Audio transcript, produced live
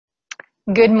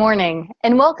Good morning,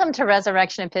 and welcome to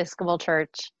Resurrection Episcopal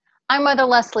Church. I'm Mother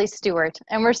Leslie Stewart,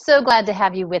 and we're so glad to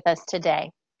have you with us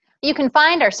today. You can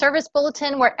find our service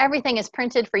bulletin where everything is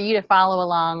printed for you to follow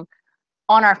along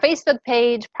on our Facebook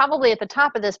page, probably at the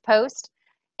top of this post,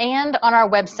 and on our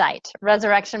website,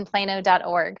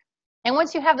 resurrectionplano.org. And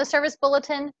once you have the service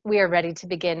bulletin, we are ready to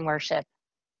begin worship.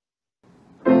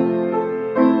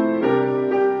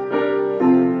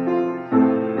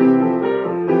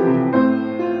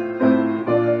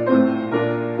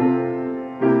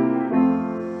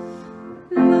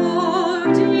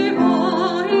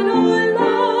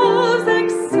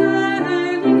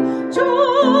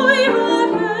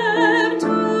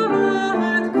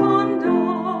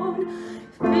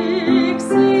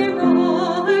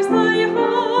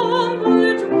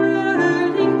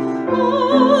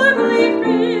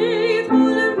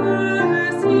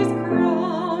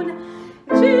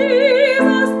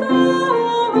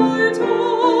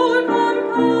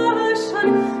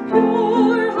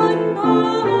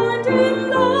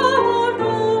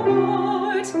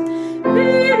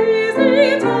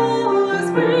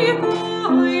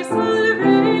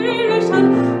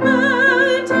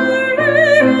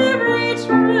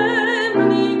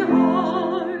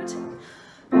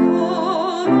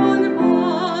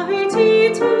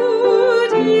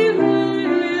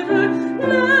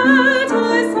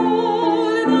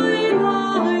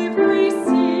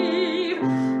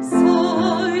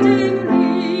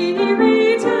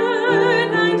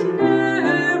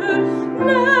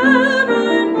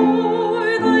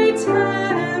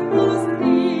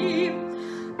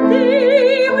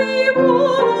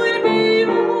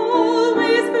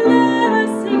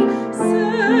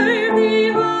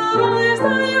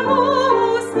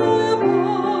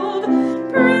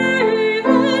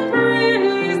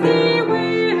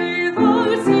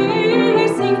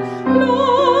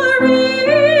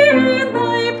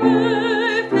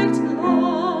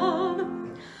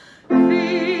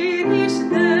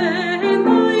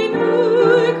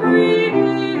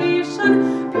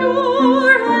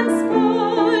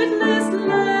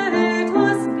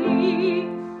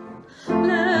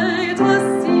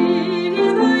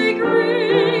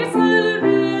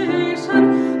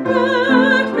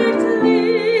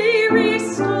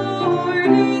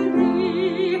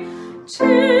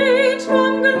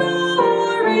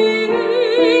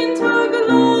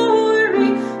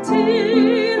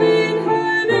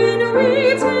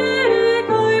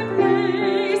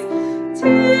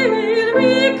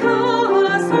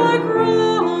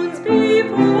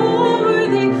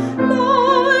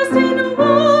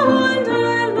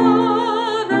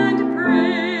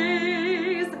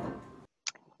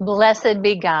 Blessed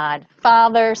be God,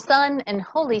 Father, Son, and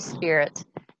Holy Spirit,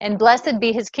 and blessed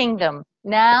be his kingdom,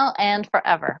 now and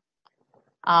forever.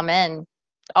 Amen.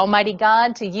 Almighty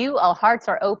God, to you all hearts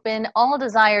are open, all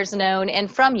desires known,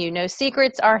 and from you no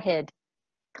secrets are hid.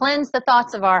 Cleanse the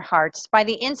thoughts of our hearts by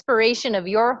the inspiration of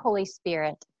your Holy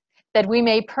Spirit, that we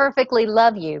may perfectly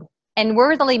love you and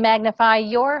worthily magnify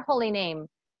your holy name,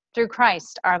 through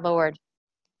Christ our Lord.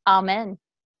 Amen.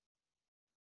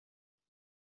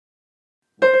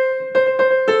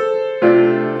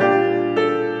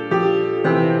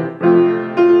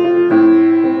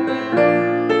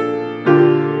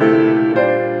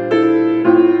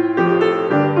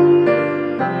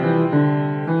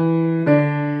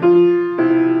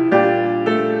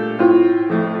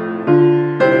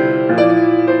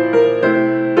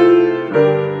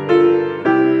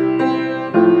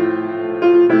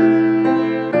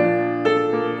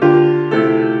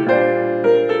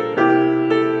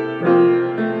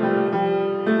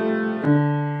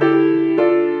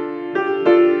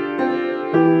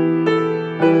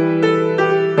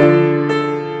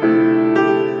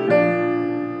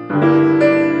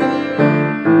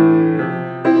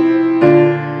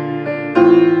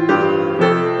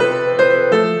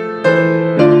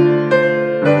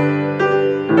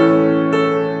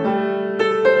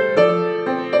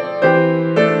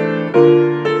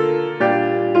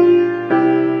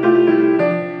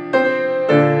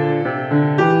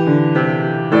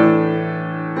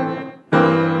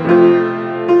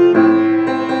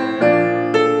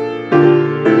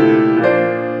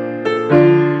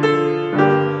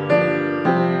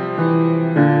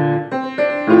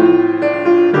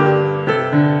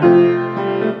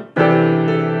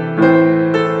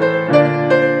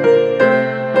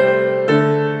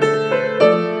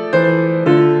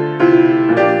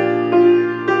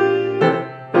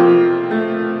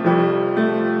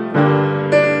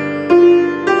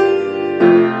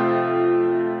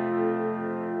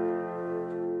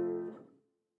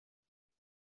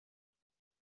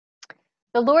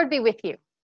 The Lord be with you,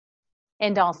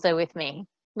 and also with me.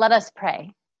 Let us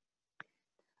pray.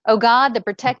 O God, the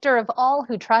protector of all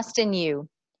who trust in you,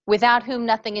 without whom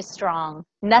nothing is strong,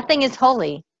 nothing is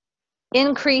holy,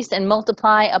 increase and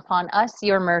multiply upon us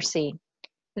your mercy,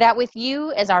 that with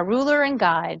you as our ruler and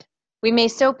guide, we may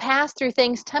so pass through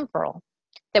things temporal,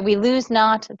 that we lose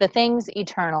not the things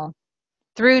eternal.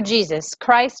 Through Jesus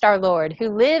Christ our Lord, who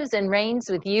lives and reigns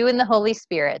with you in the Holy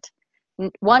Spirit,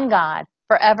 one God,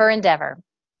 forever and ever.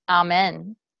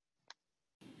 Amen.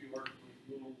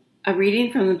 A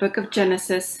reading from the book of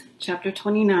Genesis, chapter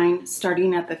 29,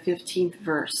 starting at the 15th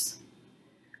verse.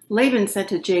 Laban said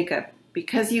to Jacob,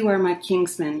 "Because you are my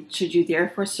kinsman, should you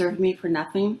therefore serve me for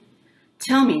nothing?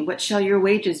 Tell me, what shall your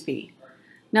wages be?"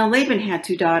 Now Laban had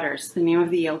 2 daughters. The name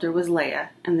of the elder was Leah,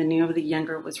 and the name of the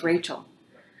younger was Rachel.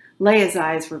 Leah's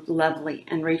eyes were lovely,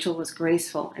 and Rachel was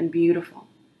graceful and beautiful.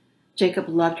 Jacob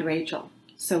loved Rachel,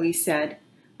 so he said,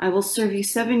 "I will serve you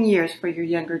 7 years for your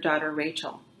younger daughter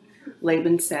Rachel."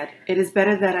 Laban said, "It is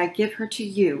better that I give her to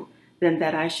you than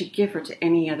that I should give her to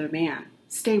any other man.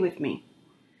 Stay with me."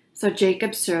 So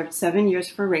Jacob served 7 years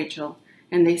for Rachel,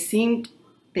 and they seemed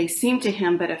to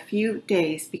him but a few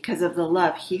days because of the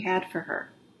love he had for her.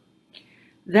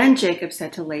 Then Jacob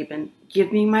said to Laban,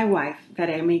 "Give me my wife, that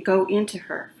I may go into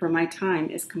her, for my time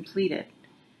is completed."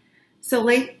 So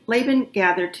Laban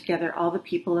gathered together all the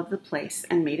people of the place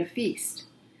and made a feast.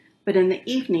 But in the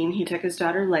evening he took his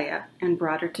daughter Leah and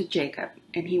brought her to Jacob,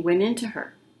 and he went into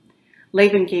her.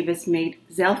 Laban gave his maid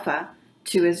Zilpah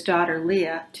to his daughter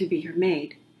Leah to be her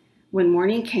maid. When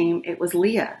morning came, it was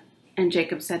Leah, and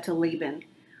Jacob said to Laban,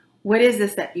 "What is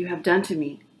this that you have done to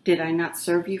me? Did I not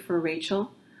serve you for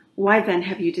Rachel? Why then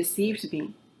have you deceived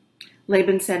me?"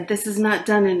 Laban said, "This is not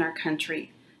done in our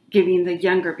country, giving the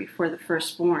younger before the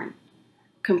firstborn.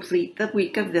 Complete the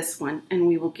week of this one, and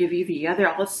we will give you the other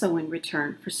also in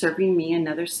return for serving me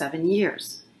another 7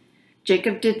 years."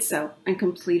 Jacob did so and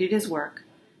completed his work.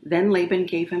 Then Laban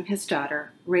gave him his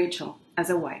daughter, Rachel,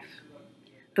 as a wife.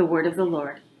 The word of the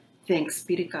Lord. Thanks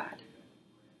be to God.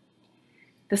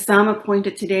 The psalm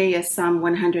appointed today is Psalm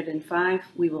 105.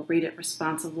 We will read it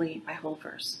responsively by whole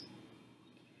verse.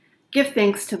 Give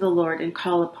thanks to the Lord and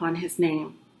call upon his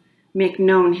name. Make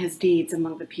known his deeds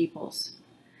among the peoples.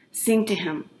 Sing to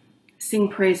him, sing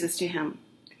praises to him,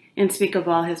 and speak of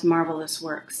all his marvelous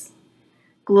works.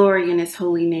 Glory in his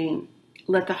holy name.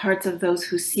 Let the hearts of those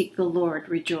who seek the Lord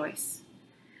rejoice.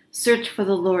 Search for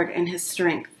the Lord and his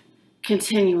strength.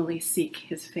 Continually seek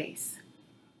his face.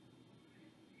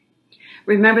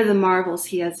 Remember the marvels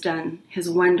he has done, his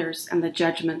wonders and the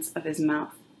judgments of his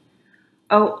mouth.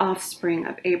 O offspring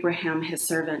of Abraham, his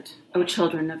servant, O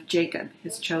children of Jacob,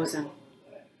 his chosen.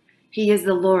 He is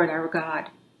the Lord our God.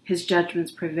 His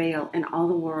judgments prevail in all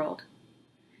the world.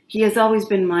 He has always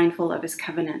been mindful of his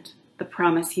covenant, the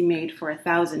promise he made for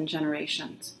 1,000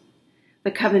 generations,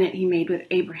 the covenant he made with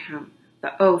Abraham,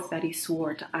 the oath that he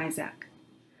swore to Isaac,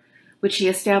 which he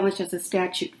established as a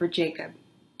statute for Jacob,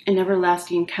 an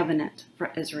everlasting covenant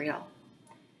for Israel,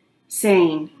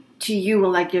 saying, "To you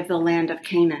will I give the land of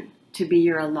Canaan to be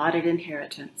your allotted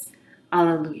inheritance."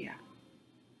 Alleluia.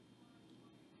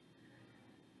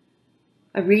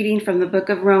 A reading from the book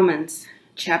of Romans,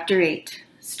 chapter 8,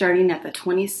 starting at the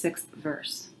 26th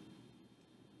verse.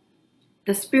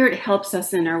 The Spirit helps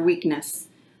us in our weakness,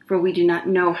 for we do not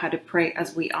know how to pray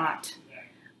as we ought,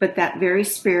 but that very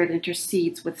Spirit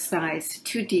intercedes with sighs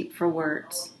too deep for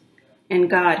words. And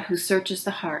God, who searches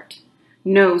the heart,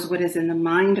 knows what is in the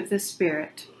mind of the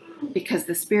Spirit, because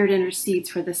the Spirit intercedes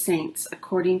for the saints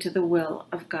according to the will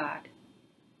of God.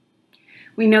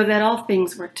 We know that all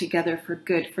things work together for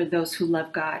good for those who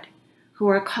love God, who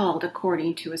are called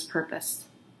according to his purpose.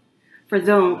 For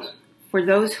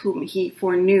those whom he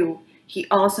foreknew, he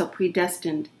also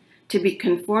predestined to be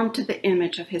conformed to the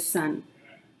image of his Son,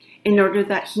 in order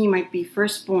that he might be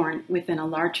firstborn within a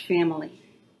large family.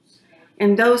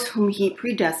 And those whom he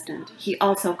predestined, he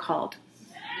also called.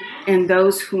 And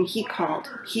those whom he called,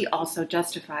 he also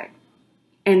justified.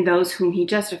 And those whom he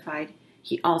justified,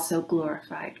 he also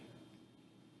glorified.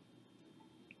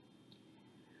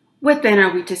 What then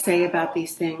are we to say about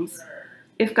these things?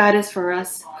 If God is for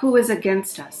us, who is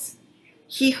against us?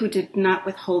 He who did not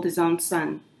withhold his own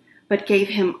Son, but gave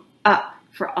him up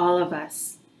for all of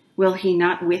us, will he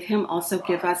not with him also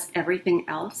give us everything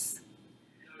else?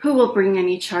 Who will bring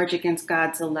any charge against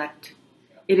God's elect?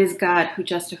 It is God who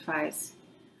justifies.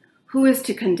 Who is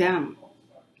to condemn?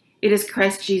 It is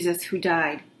Christ Jesus who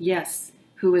died, yes,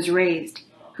 who was raised,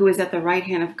 who is at the right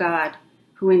hand of God,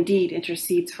 who indeed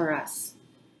intercedes for us.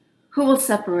 Who will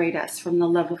separate us from the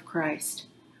love of Christ?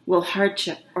 Will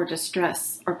hardship or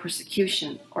distress or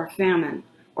persecution or famine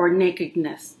or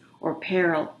nakedness or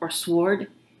peril or sword?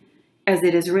 as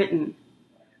it is written,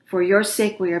 "For your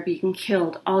sake we are being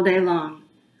killed all day long.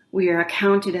 We are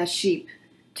accounted as sheep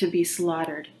to be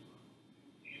slaughtered."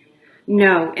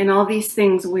 No, in all these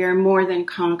things we are more than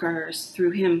conquerors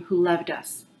through him who loved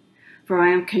us. For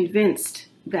I am convinced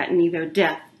that neither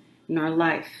death, nor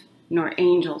life, nor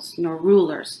angels, nor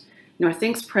rulers, nor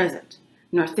things present,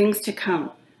 nor things to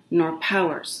come, nor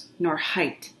powers, nor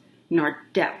height, nor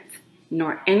depth,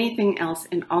 nor anything else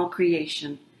in all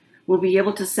creation will be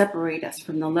able to separate us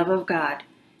from the love of God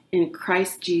in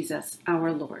Christ Jesus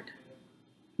our Lord.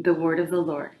 The word of the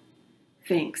Lord.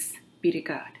 Thanks be to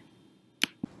God.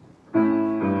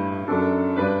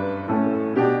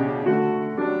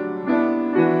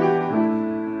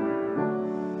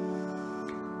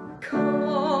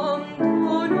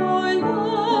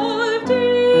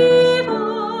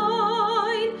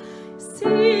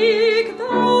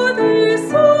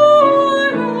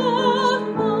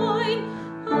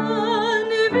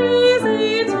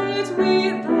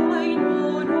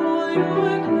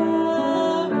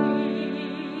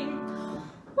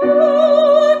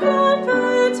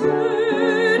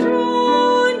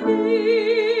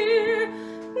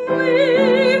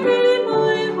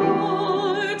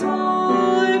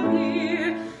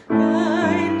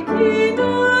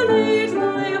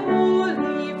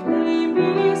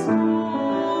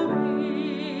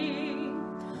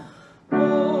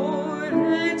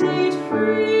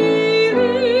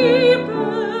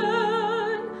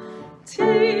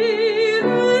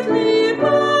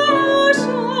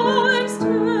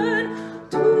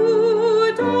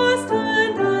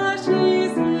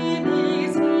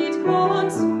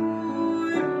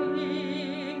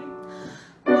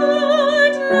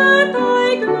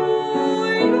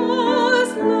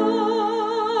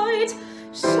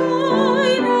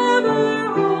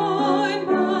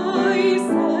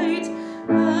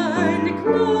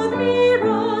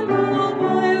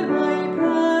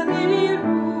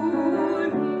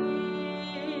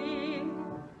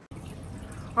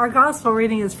 Our gospel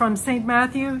reading is from St.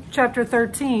 Matthew, chapter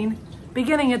 13,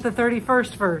 beginning at the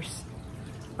 31st verse.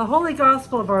 The Holy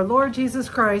Gospel of our Lord Jesus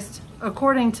Christ,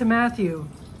 according to Matthew.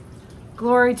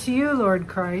 Glory to you, Lord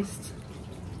Christ.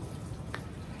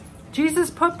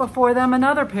 Jesus put before them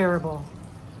another parable.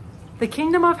 The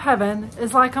kingdom of heaven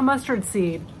is like a mustard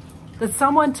seed that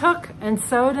someone took and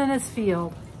sowed in his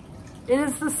field. It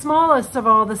is the smallest of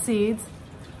all the seeds,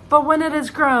 but when it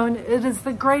is grown, it is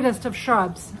the greatest of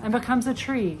shrubs and becomes a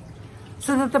tree,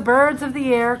 so that the birds of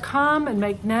the air come and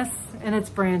make nests in its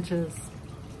branches.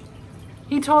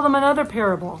 He told them another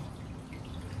parable.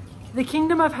 The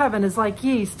kingdom of heaven is like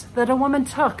yeast that a woman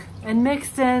took and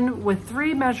mixed in with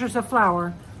 3 measures of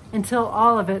flour until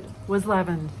all of it was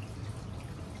leavened.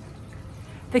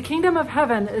 The kingdom of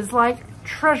heaven is like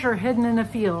treasure hidden in a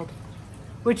field,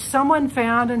 which someone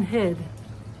found and hid.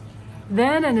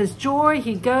 Then in his joy,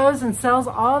 he goes and sells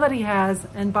all that he has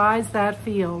and buys that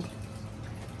field.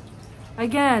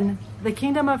 Again, the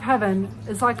kingdom of heaven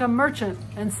is like a merchant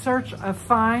in search of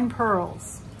fine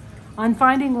pearls. On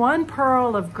finding one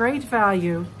pearl of great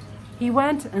value, he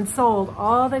went and sold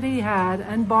all that he had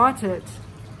and bought it.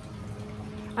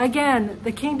 Again,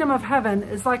 the kingdom of heaven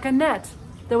is like a net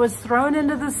that was thrown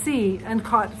into the sea and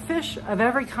caught fish of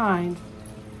every kind.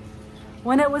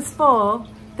 When it was full,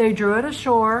 they drew it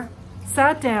ashore,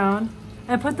 sat down,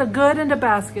 and put the good into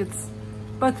baskets,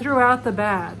 but threw out the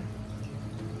bad.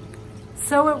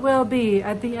 So it will be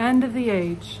at the end of the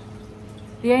age.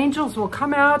 The angels will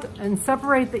come out and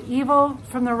separate the evil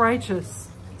from the righteous,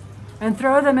 and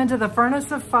throw them into the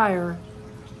furnace of fire,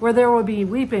 where there will be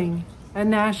weeping and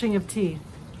gnashing of teeth.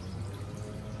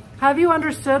 Have you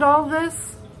understood all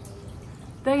this?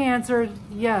 They answered,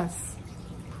 yes.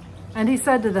 And he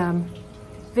said to them,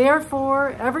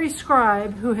 therefore, every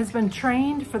scribe who has been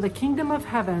trained for the kingdom of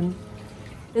heaven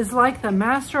is like the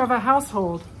master of a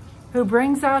household who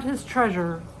brings out his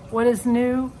treasure, what is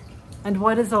new and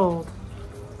what is old.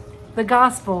 The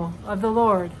gospel of the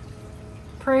Lord.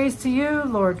 Praise to you,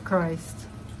 Lord Christ.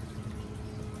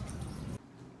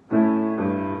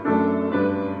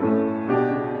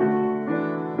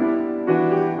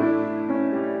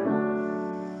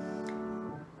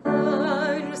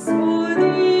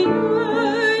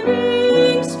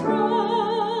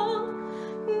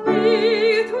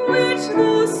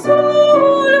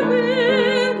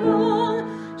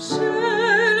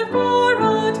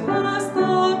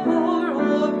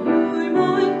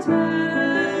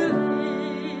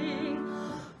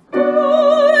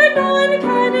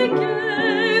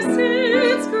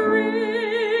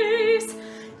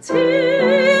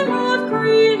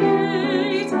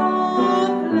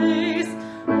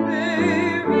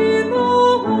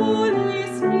 Holy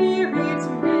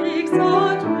Spirit makes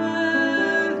our dwelling.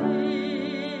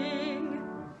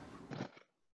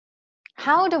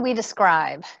 How do we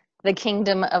describe the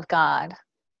kingdom of God?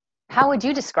 How would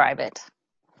you describe it?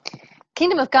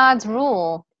 Kingdom of God's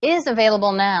rule is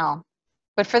available now,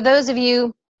 but for those of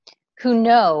you who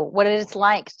know what it is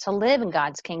like to live in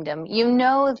God's kingdom, you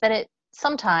know that it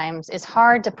sometimes is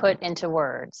hard to put into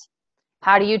words.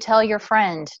 How do you tell your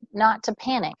friend not to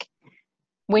panic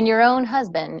when your own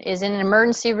husband is in an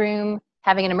emergency room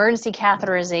having an emergency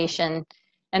catheterization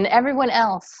and everyone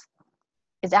else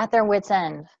is at their wits'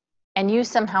 end and you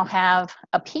somehow have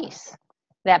a peace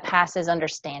that passes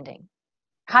understanding?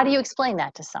 How do you explain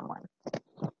that to someone?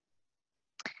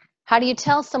 How do you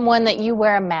tell someone that you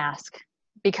wear a mask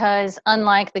because,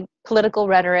 unlike the political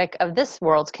rhetoric of this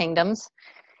world's kingdoms,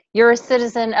 you're a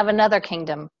citizen of another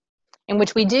kingdom in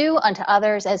which we do unto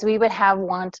others as we would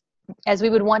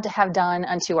want to have done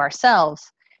unto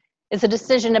ourselves? It's a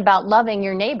decision about loving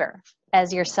your neighbor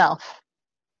as yourself.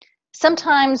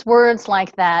 Sometimes words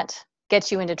like that get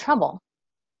you into trouble.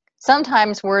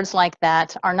 Sometimes words like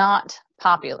that are not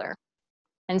popular.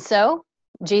 And so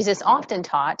Jesus often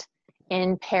taught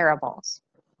in parables.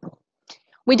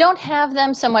 We don't have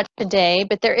them so much today,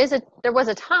 but there was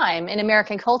a time in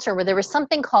American culture where there was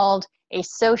something called a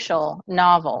social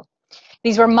novel.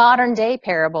 These were modern day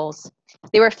parables.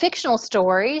 They were fictional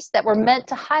stories that were meant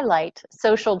to highlight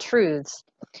social truths,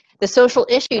 the social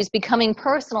issues becoming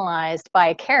personalized by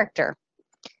a character.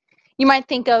 You might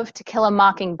think of To Kill a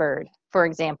Mockingbird, for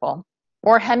example,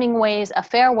 or Hemingway's A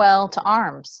Farewell to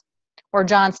Arms, or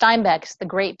John Steinbeck's The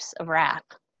Grapes of Wrath.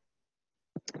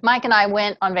 Mike and I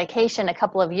went on vacation a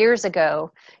couple of years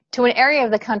ago to an area of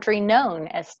the country known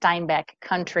as Steinbeck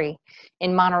Country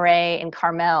in Monterey and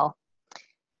Carmel.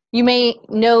 You may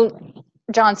know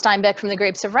John Steinbeck from The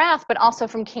Grapes of Wrath, but also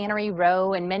from Cannery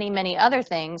Row and many, many other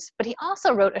things. But he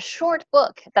also wrote a short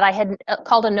book that I had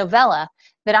called a novella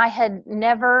that I had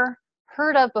never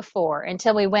heard of before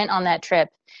until we went on that trip.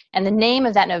 And the name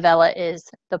of that novella is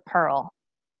The Pearl.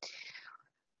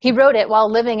 He wrote it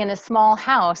while living in a small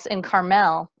house in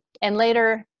Carmel, and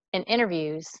later in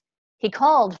interviews, he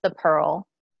called The Pearl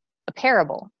a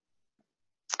parable.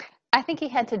 I think he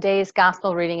had today's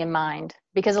gospel reading in mind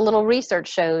because a little research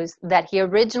shows that he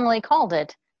originally called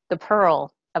it the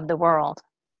pearl of the world.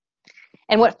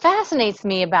 And what fascinates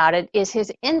me about it is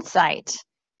his insight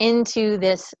into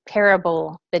this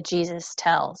parable that Jesus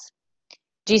tells.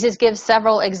 Jesus gives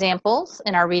several examples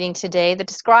in our reading today that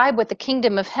describe what the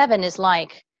kingdom of heaven is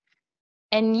like.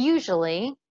 And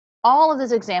usually, all of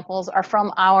those examples are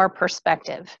from our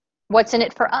perspective. What's in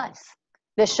it for us?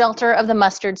 The shelter of the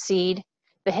mustard seed,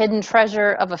 the hidden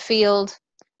treasure of a field,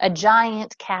 a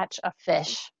giant catch of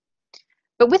fish.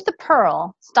 But with the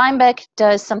pearl, Steinbeck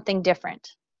does something different.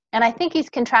 And I think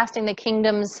he's contrasting the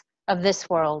kingdoms of this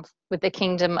world with the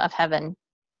kingdom of heaven.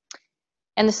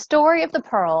 And the story of the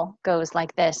pearl goes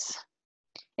like this.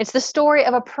 It's the story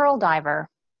of a pearl diver,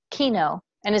 Kino,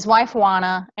 and his wife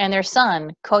Juana, and their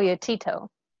son, Coyotito.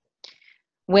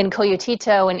 When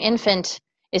Coyotito, an infant,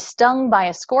 is stung by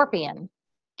a scorpion,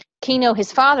 Kino,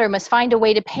 his father, must find a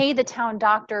way to pay the town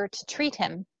doctor to treat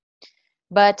him.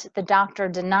 But the doctor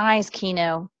denies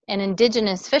Kino, an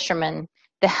indigenous fisherman,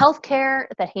 the health care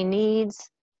that he needs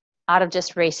out of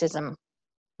just racism,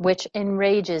 which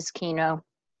enrages Kino.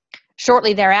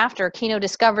 Shortly thereafter, Kino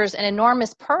discovers an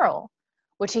enormous pearl,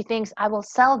 which he thinks, I will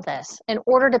sell this in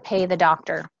order to pay the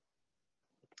doctor.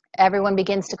 Everyone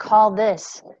begins to call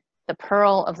this the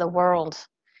pearl of the world,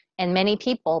 and many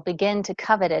people begin to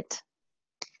covet it.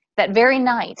 That very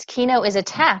night, Kino is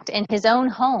attacked in his own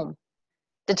home.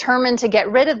 Determined to get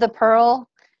rid of the pearl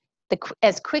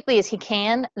as quickly as he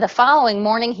can, the following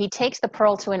morning he takes the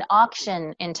pearl to an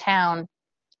auction in town.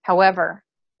 However,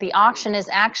 the auction is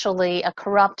actually a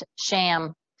corrupt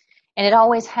sham, and it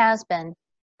always has been.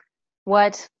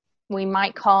 What we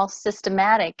might call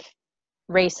systematic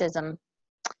racism.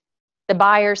 The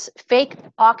buyers fake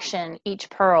auction each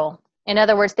pearl. In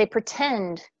other words, they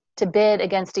pretend to bid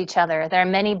against each other. There are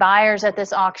many buyers at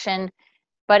this auction,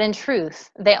 but in truth,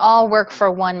 they all work for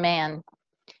one man.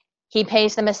 He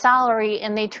pays them a salary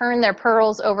and they turn their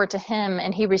pearls over to him,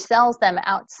 and he resells them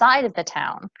outside of the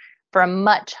town for a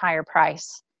much higher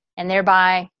price and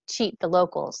thereby cheat the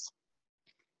locals.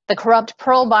 The corrupt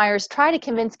pearl buyers try to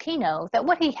convince Kino that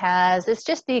what he has is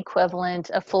just the equivalent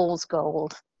of fool's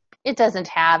gold. It doesn't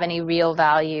have any real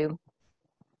value.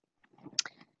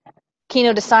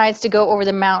 Kino decides to go over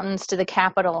the mountains to the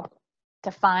capital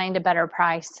to find a better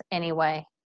price anyway.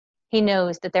 He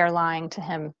knows that they're lying to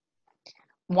him.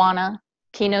 Juana,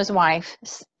 Kino's wife,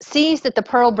 sees that the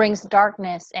pearl brings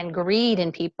darkness and greed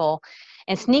in people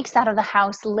and sneaks out of the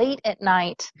house late at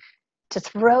night to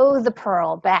throw the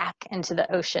pearl back into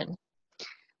the ocean.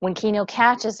 When Kino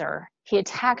catches her, he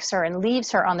attacks her and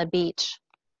leaves her on the beach.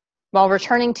 While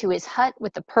returning to his hut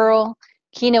with the pearl,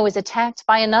 Kino is attacked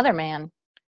by another man,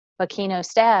 but Kino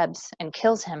stabs and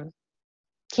kills him.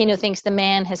 Kino thinks the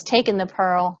man has taken the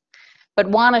pearl, but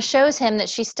Juana shows him that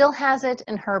she still has it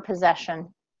in her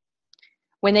possession.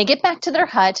 When they get back to their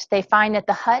hut, they find that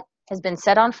the hut has been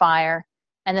set on fire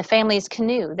and the family's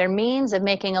canoe, their means of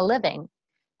making a living,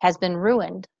 has been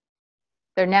ruined.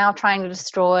 They're now trying to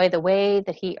destroy the way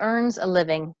that he earns a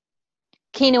living.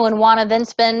 Kino and Juana then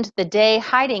spend the day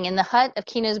hiding in the hut of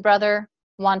Kino's brother,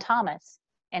 Juan Thomas,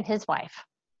 and his wife,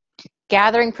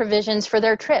 gathering provisions for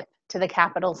their trip to the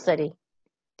capital city.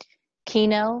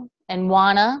 Kino and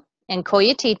Juana and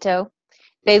Coyotito,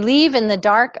 they leave in the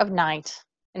dark of night,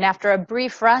 and after a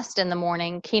brief rest in the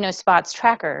morning, Kino spots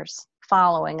trackers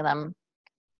following them.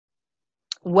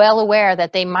 Well aware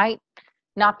that they might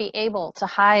not be able to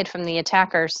hide from the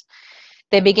attackers,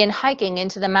 they begin hiking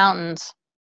into the mountains.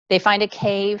 They find a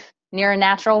cave near a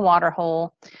natural water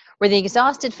hole where the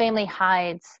exhausted family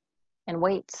hides and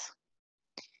waits.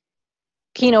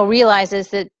 Kino realizes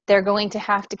that they're going to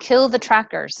have to kill the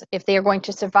trackers if they are going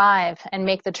to survive and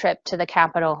make the trip to the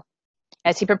capital.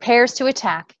 As he prepares to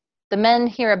attack, the men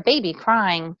hear a baby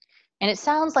crying, and it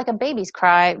sounds like a baby's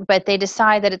cry, but they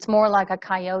decide that it's more like a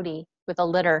coyote with a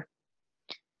litter.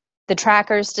 The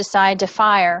trackers decide to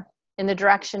fire in the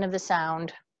direction of the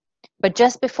sound, but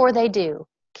just before they do,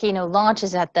 Kino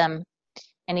launches at them,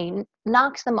 and he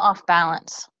knocks them off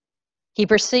balance. He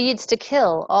proceeds to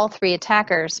kill all three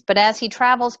attackers, but as he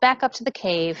travels back up to the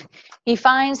cave, he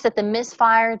finds that the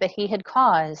misfire that he had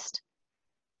caused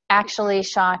actually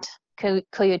shot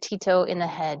Coyotito in the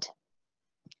head.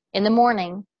 In the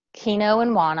morning, Kino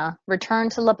and Juana return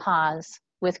to La Paz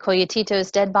with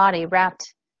Coyotito's dead body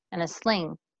wrapped in a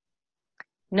sling.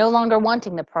 No longer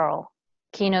wanting the pearl,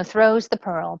 Kino throws the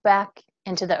pearl back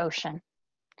into the ocean.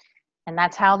 And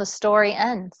that's how the story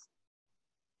ends.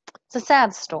 It's a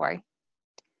sad story.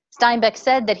 Steinbeck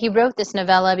said that he wrote this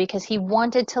novella because he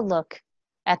wanted to look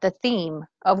at the theme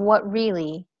of what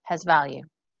really has value.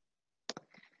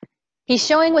 He's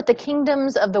showing what the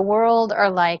kingdoms of the world are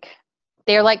like.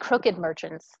 They are like crooked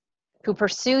merchants who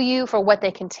pursue you for what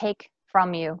they can take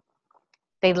from you.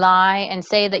 They lie and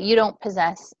say that you don't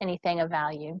possess anything of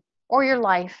value, or your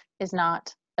life is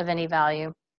not of any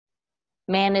value.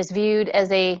 Man is viewed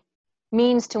as a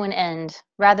means to an end,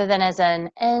 rather than as an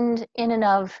end in and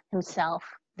of himself,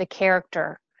 the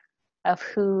character of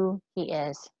who he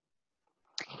is.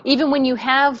 Even when you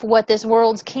have what this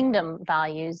world's kingdom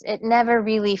values, it never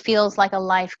really feels like a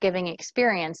life-giving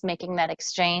experience making that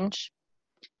exchange,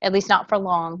 at least not for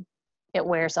long. It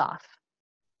wears off.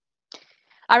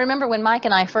 I remember when Mike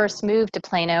and I first moved to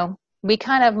Plano, we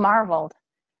kind of marveled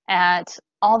at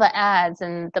all the ads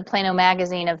in the Plano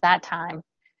magazine of that time.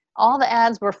 All the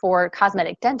ads were for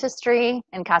cosmetic dentistry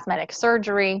and cosmetic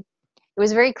surgery. It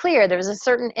was very clear there was a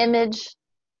certain image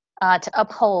to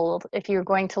uphold if you were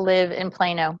going to live in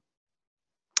Plano.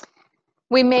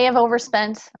 We may have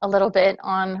overspent a little bit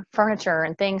on furniture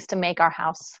and things to make our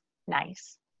house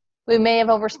nice. We may have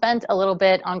overspent a little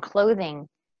bit on clothing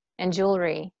and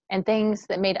jewelry and things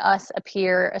that made us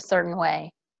appear a certain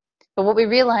way. But what we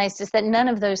realized is that none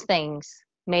of those things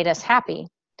made us happy.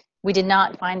 We did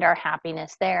not find our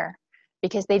happiness there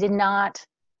because they did not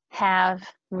have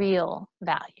real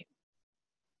value.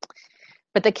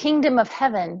 But the kingdom of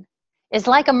heaven is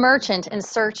like a merchant in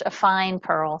search of fine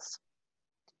pearls.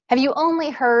 Have you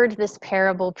only heard this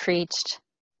parable preached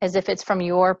as if it's from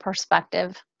your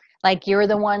perspective, like you're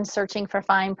the one searching for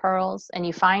fine pearls and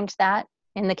you find that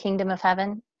in the kingdom of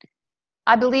heaven?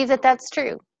 I believe that that's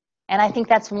true, and I think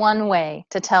that's one way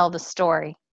to tell the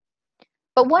story.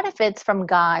 But what if it's from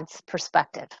God's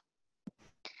perspective?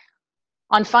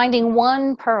 On finding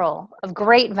one pearl of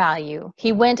great value,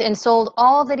 he went and sold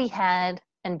all that he had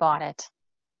and bought it.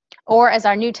 Or as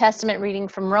our New Testament reading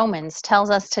from Romans tells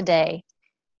us today,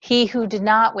 he who did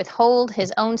not withhold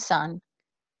his own son,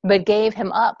 but gave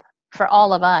him up for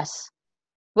all of us,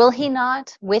 will he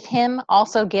not with him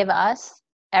also give us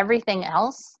everything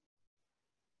else?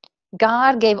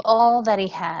 God gave all that he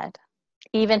had,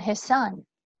 even his son,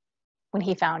 when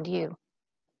he found you.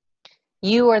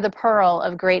 You are the pearl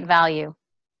of great value.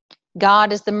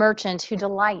 God is the merchant who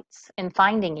delights in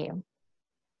finding you.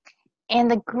 And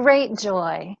the great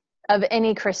joy of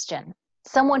any Christian,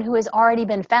 someone who has already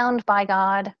been found by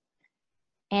God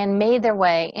and made their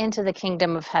way into the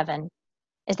kingdom of heaven,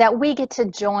 is that we get to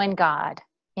join God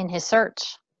in his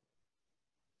search.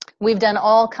 We've done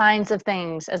all kinds of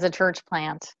things as a church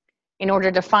plant in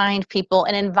order to find people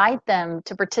and invite them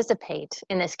to participate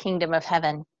in this kingdom of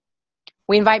heaven.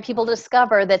 We invite people to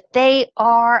discover that they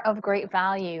are of great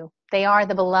value They are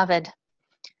the beloved,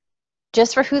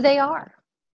 just for who they are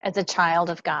as a child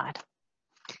of God.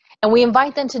 And we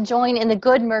invite them to join in the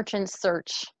good merchant's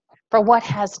search for what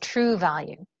has true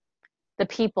value, the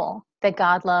people that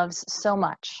God loves so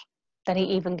much that he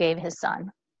even gave his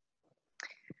son.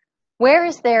 Where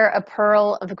is there a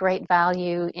pearl of great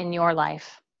value in your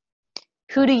life?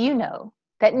 Who do you know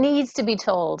that needs to be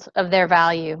told of their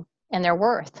value and their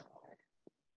worth?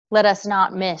 Let us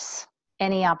not miss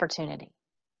any opportunity.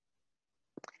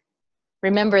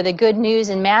 Remember, the good news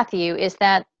in Matthew is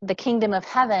that the kingdom of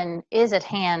heaven is at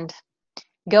hand.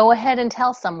 Go ahead and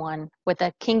tell someone what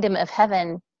the kingdom of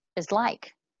heaven is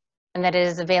like and that it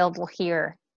is available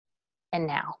here and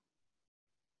now.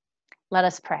 Let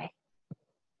us pray.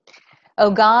 O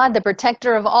God, the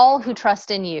protector of all who trust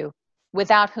in you,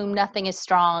 without whom nothing is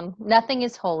strong, nothing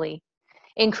is holy,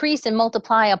 increase and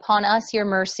multiply upon us your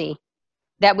mercy,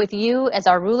 that with you as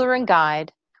our ruler and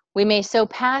guide, we may so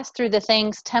pass through the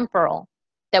things temporal,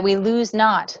 that we lose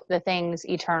not the things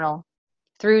eternal.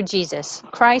 Through Jesus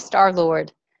Christ our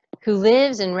Lord, who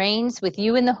lives and reigns with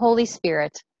you in the Holy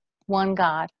Spirit, one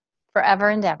God, forever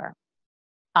and ever.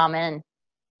 Amen.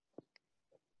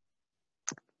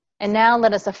 And now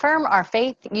let us affirm our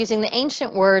faith using the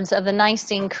ancient words of the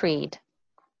Nicene Creed.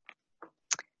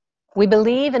 We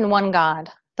believe in one God,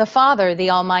 the Father, the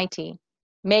Almighty,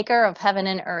 maker of heaven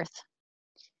and earth,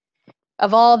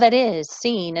 of all that is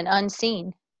seen and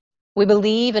unseen. We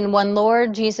believe in one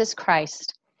Lord Jesus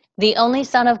Christ, the only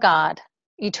Son of God,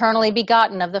 eternally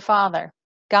begotten of the Father,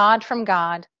 God from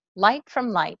God, light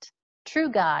from light, true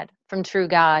God from true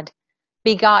God,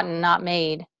 begotten, not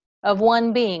made, of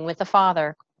one being with the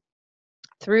Father.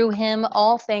 Through him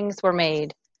all things were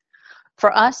made.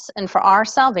 For us and for our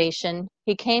salvation,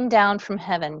 he came down from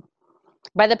heaven.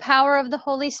 By the power of the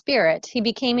Holy Spirit, he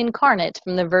became incarnate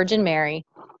from the Virgin Mary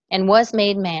and was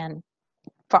made man.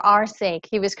 For our sake,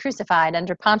 he was crucified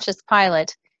under Pontius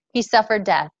Pilate. He suffered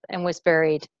death and was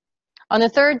buried. On the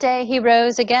third day, he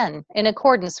rose again in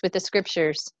accordance with the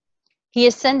Scriptures. He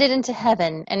ascended into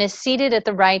heaven and is seated at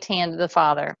the right hand of the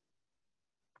Father.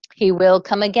 He will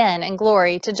come again in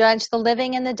glory to judge the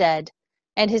living and the dead,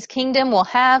 and his kingdom will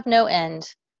have no end.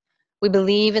 We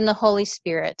believe in the Holy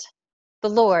Spirit, the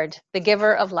Lord, the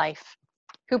giver of life,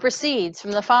 who proceeds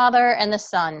from the Father and the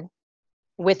Son.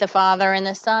 With the Father and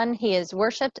the Son, he is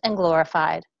worshiped and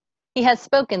glorified. He has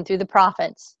spoken through the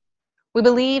prophets. We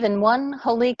believe in one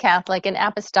holy Catholic and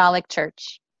apostolic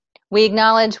church. We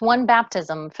acknowledge one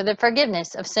baptism for the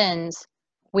forgiveness of sins.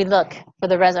 We look for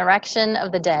the resurrection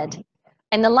of the dead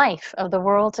and the life of the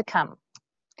world to come.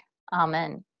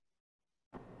 Amen.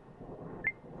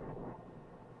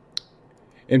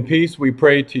 In peace we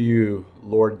pray to you,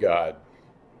 Lord God,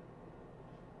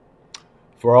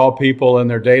 for all people in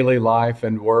their daily life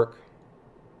and work,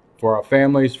 for our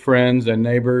families, friends, and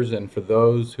neighbors, and for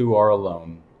those who are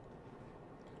alone,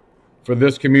 for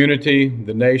this community,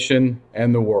 the nation,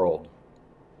 and the world,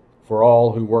 for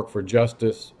all who work for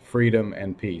justice, freedom,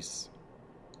 and peace,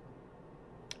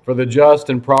 for the just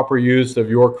and proper use of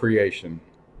your creation,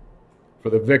 for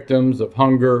the victims of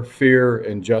hunger, fear,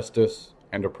 injustice,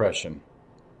 and oppression,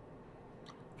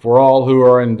 for all who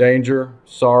are in danger,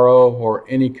 sorrow, or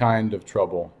any kind of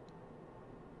trouble,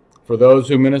 for those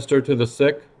who minister to the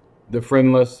sick, the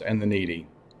friendless, and the needy,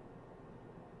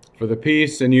 for the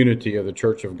peace and unity of the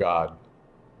Church of God,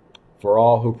 for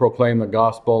all who proclaim the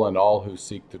gospel and all who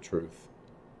seek the truth,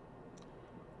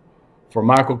 for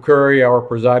Michael Curry, our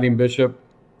presiding bishop,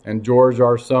 and George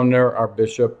R. Sumner, our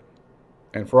bishop,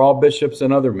 and for all bishops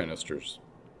and other ministers,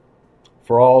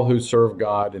 for all who serve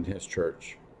God in his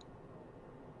church,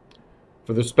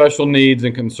 for the special needs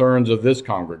and concerns of this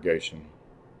congregation.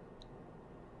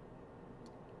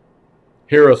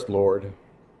 Hear us, Lord,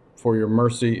 for your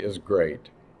mercy is great.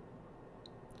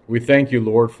 We thank you,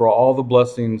 Lord, for all the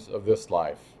blessings of this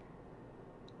life.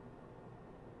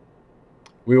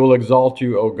 We will exalt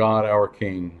you, O God, our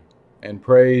King, and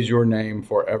praise your name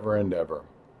forever and ever.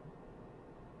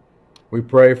 We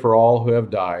pray for all who have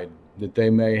died, that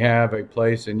they may have a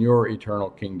place in your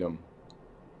eternal kingdom.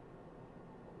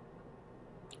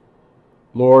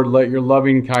 Lord, let your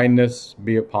loving kindness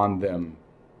be upon them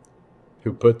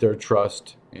who put their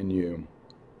trust in you.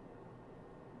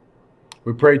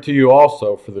 We pray to you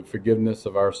also for the forgiveness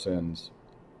of our sins.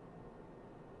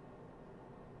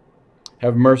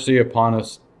 Have mercy upon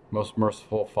us, most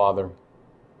merciful Father.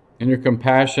 In your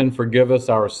compassion, forgive us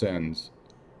our sins,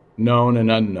 known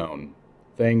and unknown,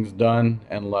 things done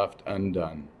and left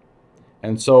undone.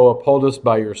 And so uphold us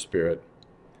by your Spirit,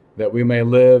 that we may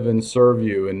live and serve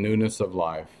you in newness of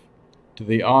life, to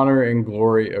the honor and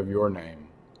glory of your name,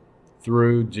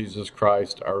 through Jesus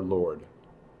Christ our Lord.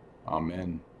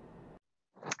 Amen.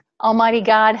 Almighty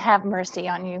God, have mercy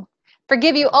on you.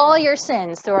 Forgive you all your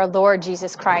sins through our Lord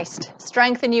Jesus Christ.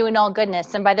 Strengthen you in all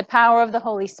goodness, and by the power of the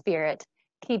Holy Spirit,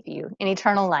 keep you in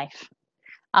eternal life.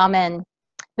 Amen.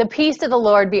 The peace of the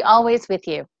Lord be always with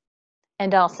you,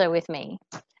 and also with me.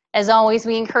 As always,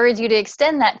 we encourage you to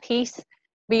extend that peace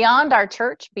beyond our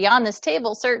church, beyond this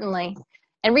table, certainly,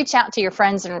 and reach out to your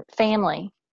friends and family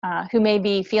who may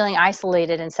be feeling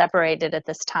isolated and separated at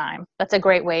this time. That's a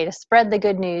great way to spread the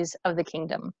good news of the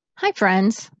kingdom. Hi,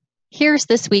 friends. Here's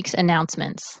this week's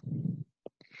announcements.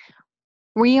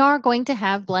 We are going to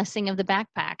have Blessing of the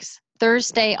Backpacks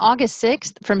Thursday, August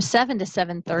 6th from 7 to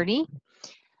 7:30.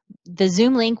 The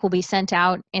Zoom link will be sent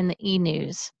out in the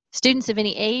e-news. Students of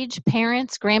any age,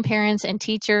 parents, grandparents, and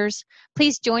teachers,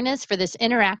 please join us for this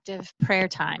interactive prayer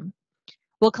time.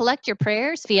 We'll collect your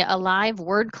prayers via a live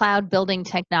word cloud building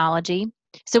technology.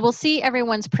 So we'll see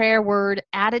everyone's prayer word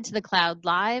added to the cloud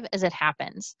live as it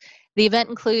happens. The event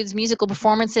includes musical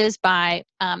performances by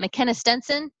McKenna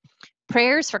Stenson,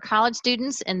 prayers for college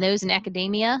students and those in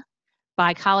academia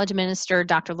by college minister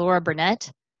Dr. Laura Burnett,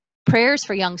 prayers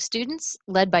for young students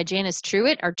led by Janice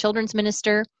Truitt, our children's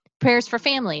minister, prayers for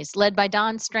families led by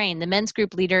Don Strain, the men's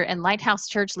group leader and Lighthouse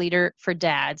Church leader for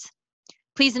dads.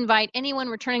 Please invite anyone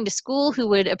returning to school who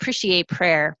would appreciate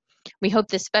prayer. We hope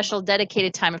this special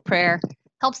dedicated time of prayer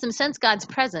helps them sense God's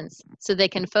presence so they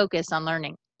can focus on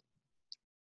learning.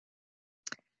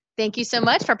 Thank you so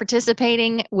much for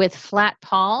participating with Flat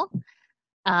Paul.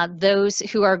 Those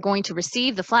who are going to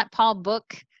receive the Flat Paul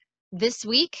book this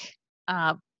week,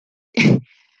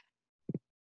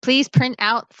 please print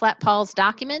out Flat Paul's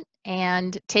document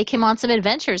and take him on some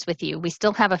adventures with you. We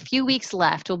still have a few weeks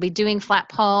left. We'll be doing Flat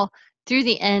Paul through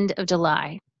the end of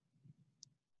July.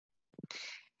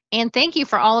 And thank you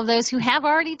for all of those who have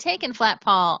already taken Flat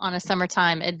Paul on a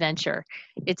summertime adventure.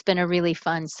 It's been a really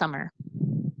fun summer.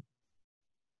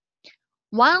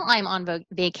 While I'm on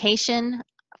vacation,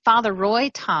 Father Roy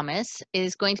Thomas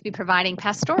is going to be providing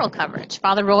pastoral coverage.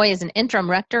 Father Roy is an interim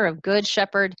rector of Good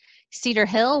Shepherd Cedar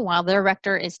Hill while their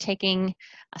rector is taking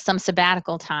some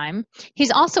sabbatical time.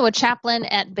 He's also a chaplain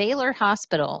at Baylor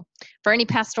Hospital. For any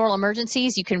pastoral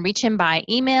emergencies, you can reach him by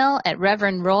email at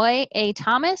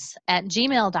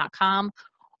reverendroyathomas@gmail.com,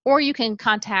 or you can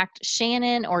contact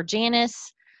Shannon or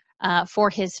Janice for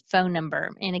his phone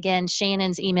number. And again,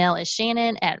 Shannon's email is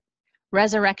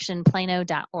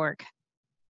shannon@resurrectionplano.org.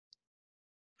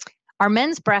 Our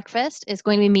men's breakfast is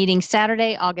going to be meeting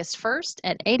Saturday, August 1st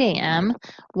at 8 a.m.,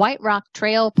 White Rock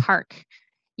Trail Park.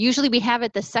 Usually we have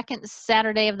it the second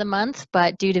Saturday of the month,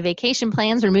 but due to vacation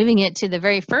plans, we're moving it to the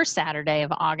very first Saturday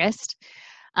of August.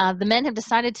 The men have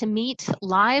decided to meet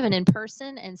live and in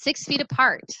person and 6 feet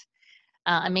apart,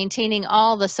 maintaining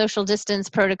all the social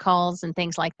distance protocols and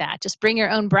things like that. Just bring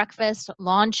your own breakfast,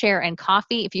 lawn chair, and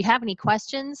coffee. If you have any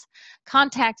questions,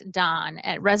 contact Don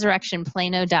at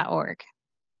resurrectionplano.org.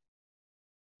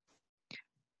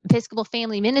 Episcopal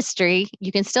Family Ministry,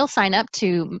 you can still sign up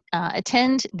to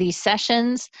attend these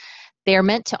sessions. They are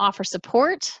meant to offer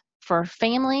support for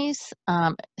families,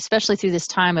 especially through this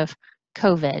time of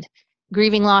COVID,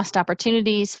 grieving lost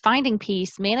opportunities, finding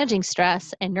peace, managing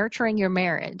stress, and nurturing your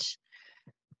marriage.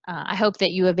 I hope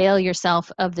that you avail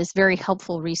yourself of this very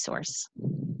helpful resource.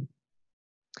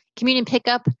 Communion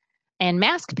pickup and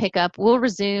mask pickup will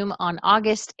resume on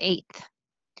August 8th.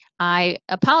 I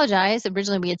apologize.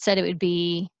 Originally, we had said it would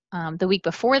be the week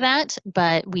before that,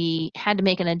 but we had to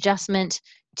make an adjustment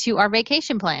to our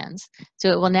vacation plans.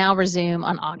 So it will now resume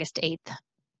on August 8th.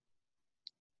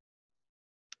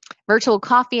 Virtual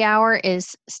coffee hour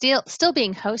is still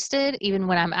being hosted even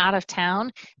when I'm out of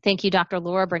town. Thank you, Dr.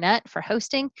 Laura Burnett, for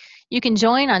hosting. You can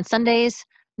join on Sundays,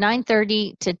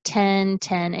 9:30 to 10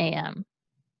 a.m.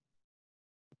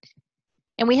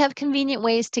 And we have convenient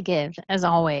ways to give, as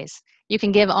always. You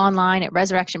can give online at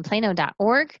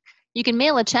resurrectionplano.org. You can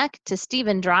mail a check to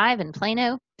Stephen Drive in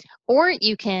Plano, or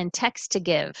you can text to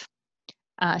give.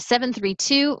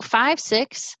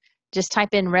 73256, just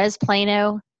type in Res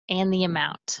Plano and the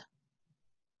amount.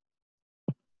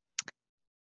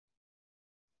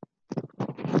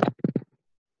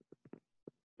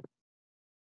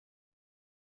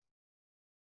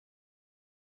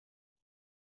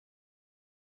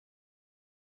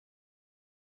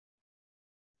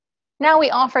 Now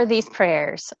we offer these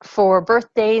prayers for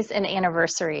birthdays and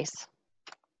anniversaries.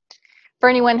 For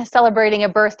anyone celebrating a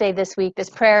birthday this week, this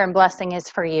prayer and blessing is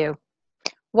for you.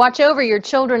 Watch over your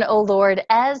children, O Lord,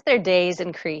 as their days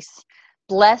increase.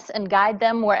 Bless and guide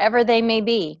them wherever they may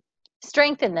be.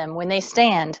 Strengthen them when they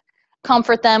stand.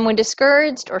 Comfort them when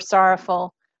discouraged or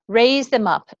sorrowful. Raise them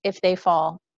up if they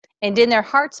fall. And in their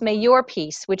hearts may your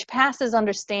peace, which passes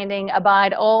understanding,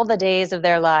 abide all the days of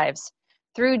their lives.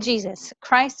 Through Jesus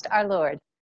Christ our Lord.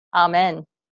 Amen.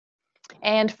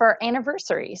 And for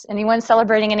anniversaries, anyone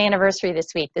celebrating an anniversary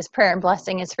this week, this prayer and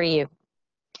blessing is for you.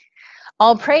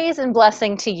 All praise and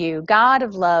blessing to you, God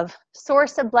of love,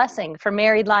 source of blessing for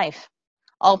married life.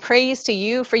 All praise to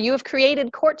you, for you have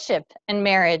created courtship and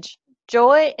marriage,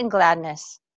 joy and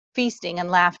gladness, feasting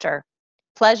and laughter,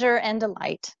 pleasure and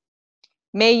delight.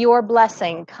 May your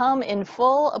blessing come in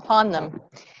full upon them.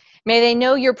 May they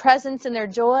know your presence in their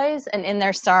joys and in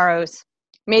their sorrows.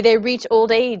 May they reach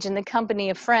old age in the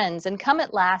company of friends and come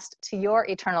at last to your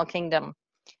eternal kingdom.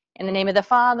 In the name of the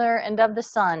Father, and of the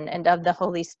Son, and of the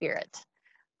Holy Spirit.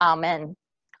 Amen.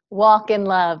 Walk in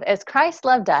love as Christ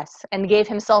loved us and gave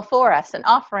himself for us, an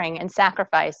offering and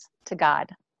sacrifice to God.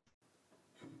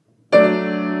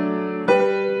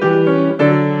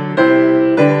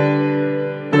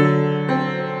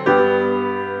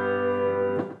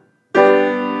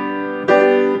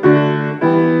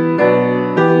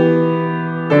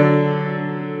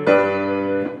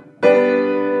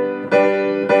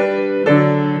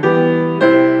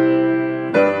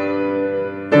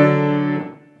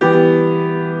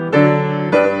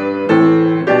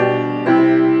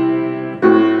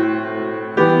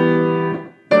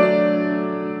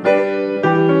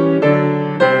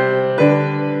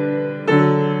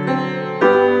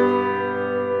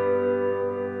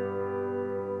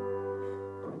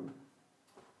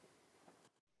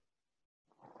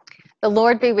 The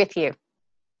Lord be with you,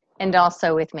 and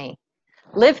also with me.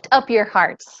 Lift up your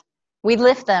hearts. We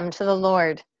lift them to the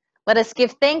Lord. Let us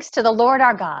give thanks to the Lord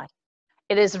our God.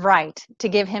 It is right to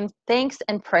give him thanks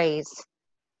and praise.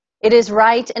 It is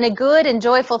right and a good and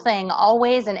joyful thing,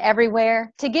 always and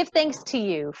everywhere, to give thanks to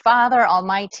you, Father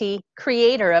Almighty,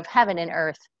 creator of heaven and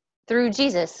earth, through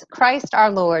Jesus Christ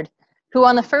our Lord, who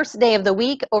on the first day of the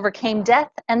week overcame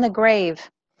death and the grave,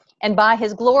 and by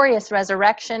his glorious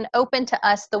resurrection opened to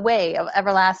us the way of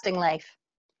everlasting life.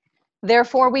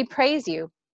 Therefore we praise you,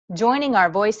 joining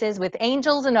our voices with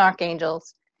angels and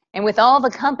archangels, and with all the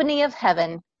company of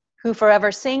heaven, who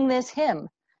forever sing this hymn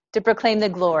to proclaim the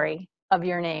glory of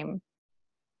your name.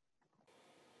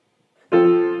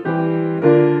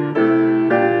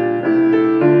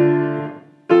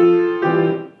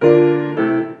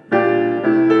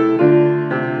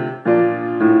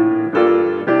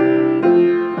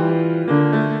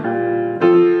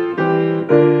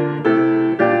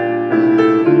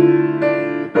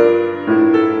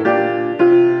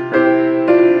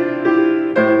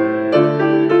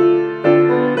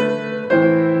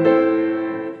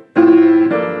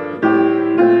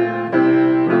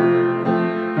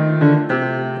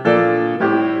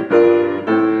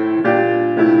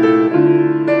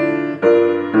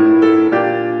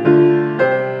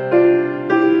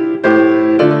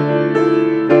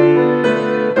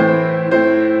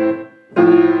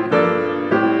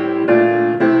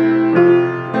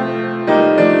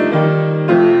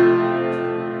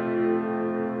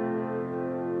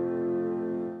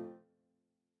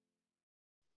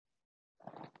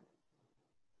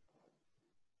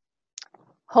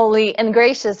 Holy and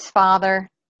gracious Father,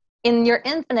 in your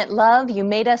infinite love, you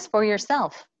made us for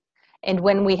yourself. And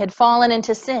when we had fallen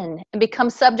into sin and become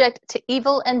subject to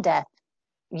evil and death,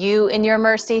 you, in your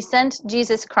mercy, sent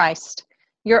Jesus Christ,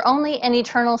 your only and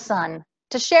eternal Son,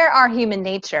 to share our human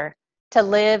nature, to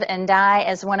live and die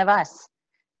as one of us,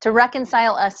 to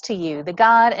reconcile us to you, the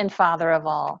God and Father of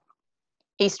all.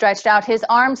 He stretched out his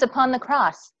arms upon the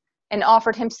cross and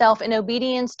offered himself in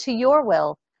obedience to your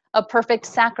will, a perfect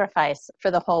sacrifice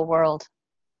for the whole world.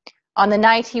 On the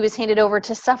night he was handed over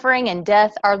to suffering and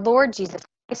death, our Lord Jesus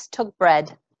Christ took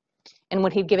bread, and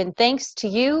when he'd given thanks to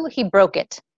you, he broke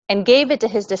it and gave it to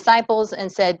his disciples and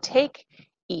said, "Take,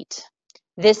 eat.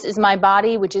 This is my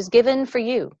body, which is given for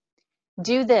you.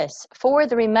 Do this for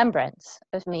the remembrance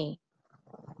of me."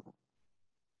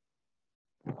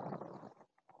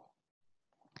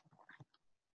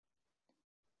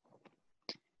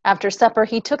 After supper,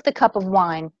 he took the cup of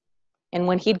wine, and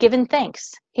when he'd given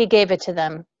thanks, he gave it to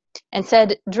them and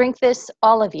said, "Drink this,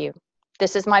 all of you.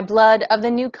 This is my blood of the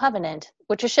new covenant,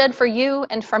 which is shed for you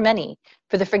and for many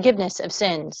for the forgiveness of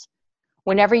sins.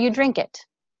 Whenever you drink it,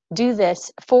 do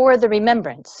this for the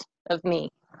remembrance of me."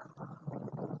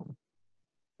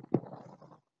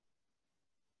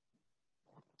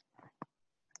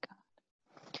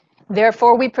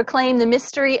 Therefore, we proclaim the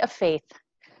mystery of faith.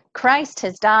 Christ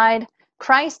has died.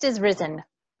 Christ is risen.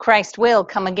 Christ will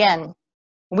come again.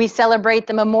 We celebrate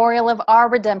the memorial of our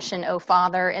redemption, O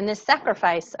Father, in this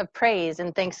sacrifice of praise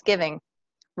and thanksgiving.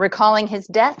 Recalling his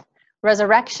death,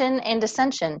 resurrection, and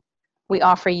ascension, we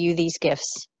offer you these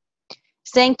gifts.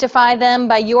 Sanctify them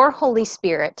by your Holy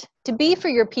Spirit to be for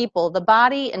your people the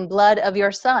body and blood of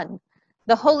your Son,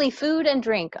 the holy food and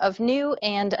drink of new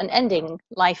and unending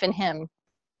life in him.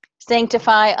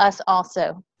 Sanctify us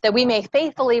also, that we may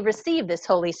faithfully receive this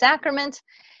holy sacrament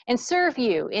and serve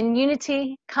you in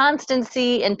unity,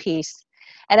 constancy, and peace.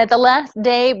 And at the last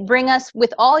day, bring us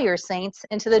with all your saints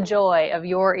into the joy of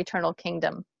your eternal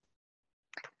kingdom.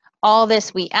 All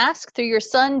this we ask through your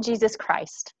Son, Jesus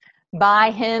Christ,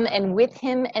 by him and with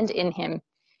him and in him.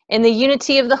 In the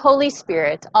unity of the Holy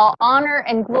Spirit, all honor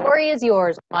and glory is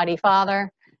yours, mighty Father,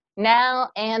 now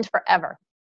and forever.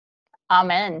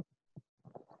 Amen.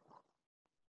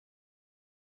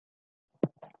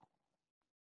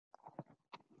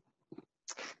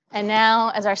 And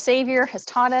now, as our Savior has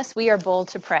taught us, we are bold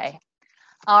to pray.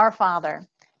 Our Father,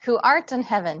 who art in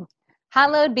heaven,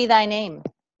 hallowed be thy name.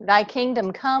 Thy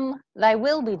kingdom come, thy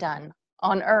will be done,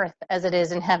 on earth as it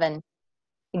is in heaven.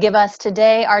 Give us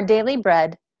today our daily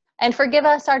bread, and forgive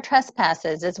us our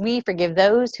trespasses as we forgive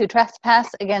those who trespass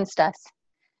against us.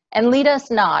 And lead us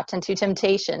not into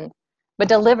temptation, but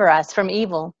deliver us from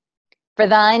evil. For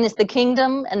thine is the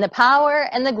kingdom and the power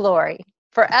and the glory,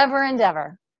 forever and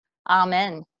ever.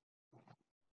 Amen.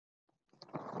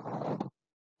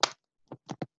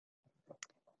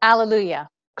 Alleluia.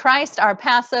 Christ, our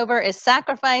Passover, is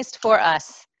sacrificed for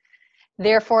us.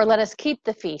 Therefore, let us keep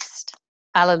the feast.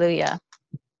 Alleluia.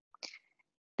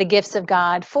 The gifts of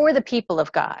God for the people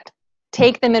of God.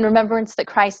 Take them in remembrance that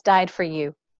Christ died for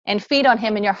you, and feed on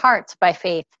him in your hearts by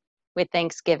faith with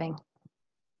thanksgiving.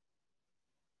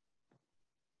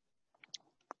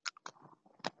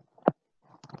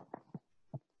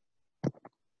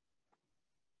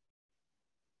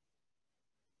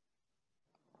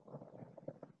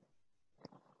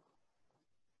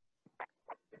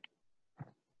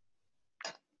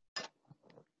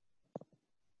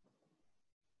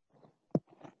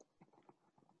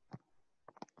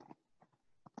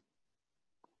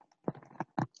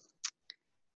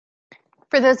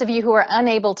 For those of you who are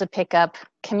unable to pick up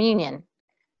communion,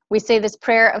 we say this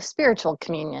prayer of spiritual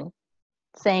communion,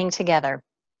 saying together,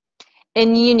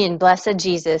 in union, blessed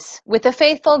Jesus, with the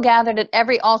faithful gathered at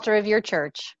every altar of your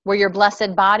church, where your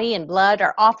blessed body and blood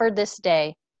are offered this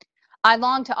day, I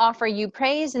long to offer you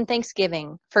praise and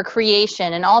thanksgiving for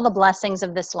creation and all the blessings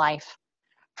of this life,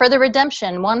 for the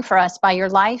redemption won for us by your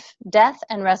life, death,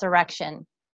 and resurrection,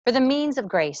 for the means of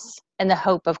grace and the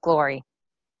hope of glory,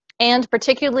 and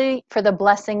particularly for the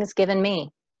blessings given me.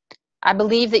 I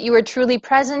believe that you are truly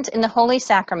present in the Holy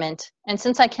Sacrament, and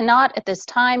since I cannot at this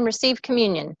time receive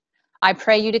communion, I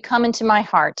pray you to come into my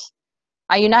heart.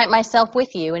 I unite myself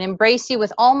with you and embrace you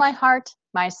with all my heart,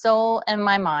 my soul, and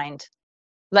my mind.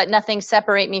 Let nothing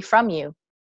separate me from you.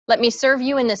 Let me serve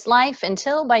you in this life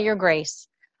until, by your grace,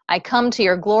 I come to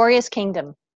your glorious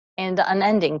kingdom and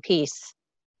unending peace.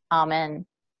 Amen.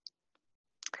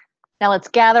 Now let's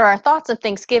gather our thoughts of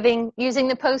thanksgiving using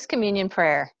the post-communion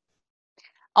prayer.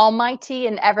 Almighty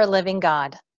and ever-living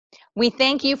God, we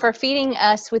thank you for feeding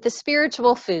us with the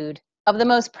spiritual food of the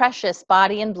most precious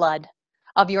body and blood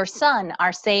of your Son,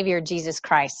 our Savior, Jesus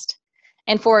Christ,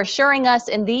 and for assuring us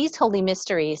in these holy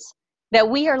mysteries that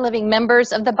we are living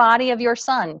members of the body of your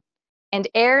Son and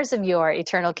heirs of your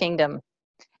eternal kingdom.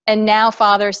 And now,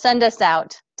 Father, send us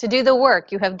out to do the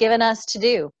work you have given us to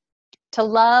do, to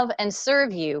love and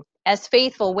serve you as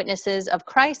faithful witnesses of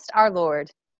Christ our Lord.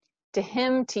 To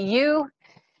him, to you,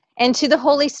 and to the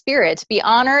Holy Spirit be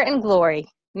honor and glory,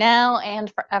 now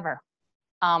and forever.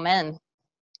 Amen.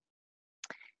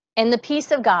 And the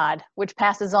peace of God, which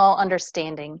passes all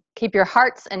understanding, keep your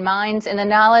hearts and minds in the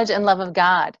knowledge and love of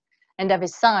God and of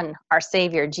his Son, our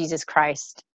Savior, Jesus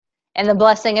Christ. And the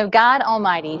blessing of God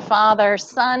Almighty, Father,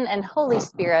 Son, and Holy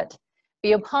Spirit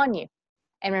be upon you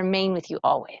and remain with you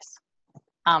always.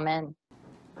 Amen.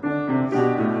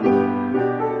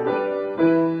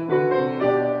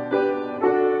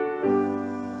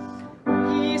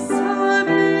 Ye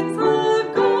servants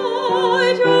of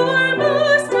God, your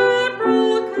master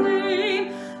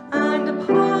proclaim, and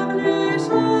publish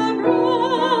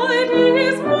abroad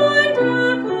his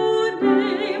wonderful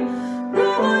name,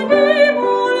 the name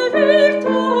all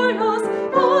victorious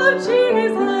of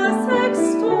Jesus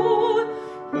extol.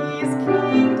 His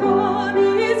kingdom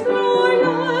is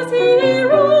glorious, he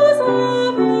rose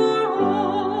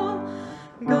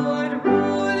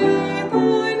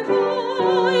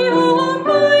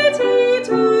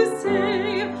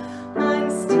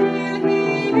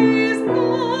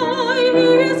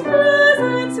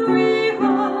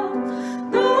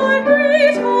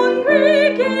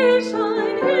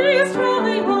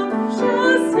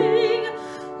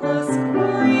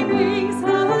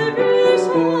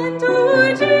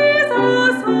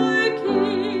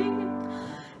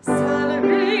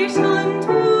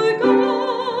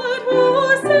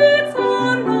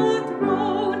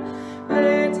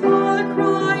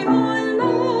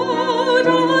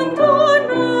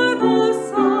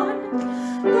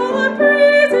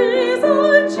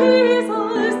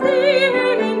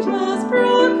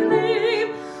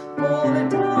fall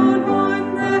down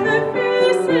on their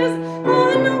faces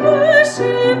and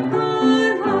worship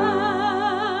the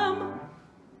Lamb.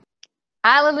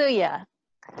 Hallelujah.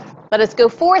 Let us go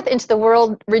forth into the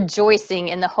world rejoicing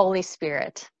in the Holy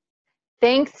Spirit.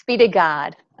 Thanks be to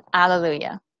God.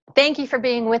 Hallelujah. Thank you for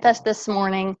being with us this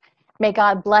morning. May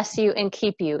God bless you and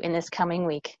keep you in this coming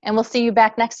week. And we'll see you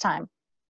back next time.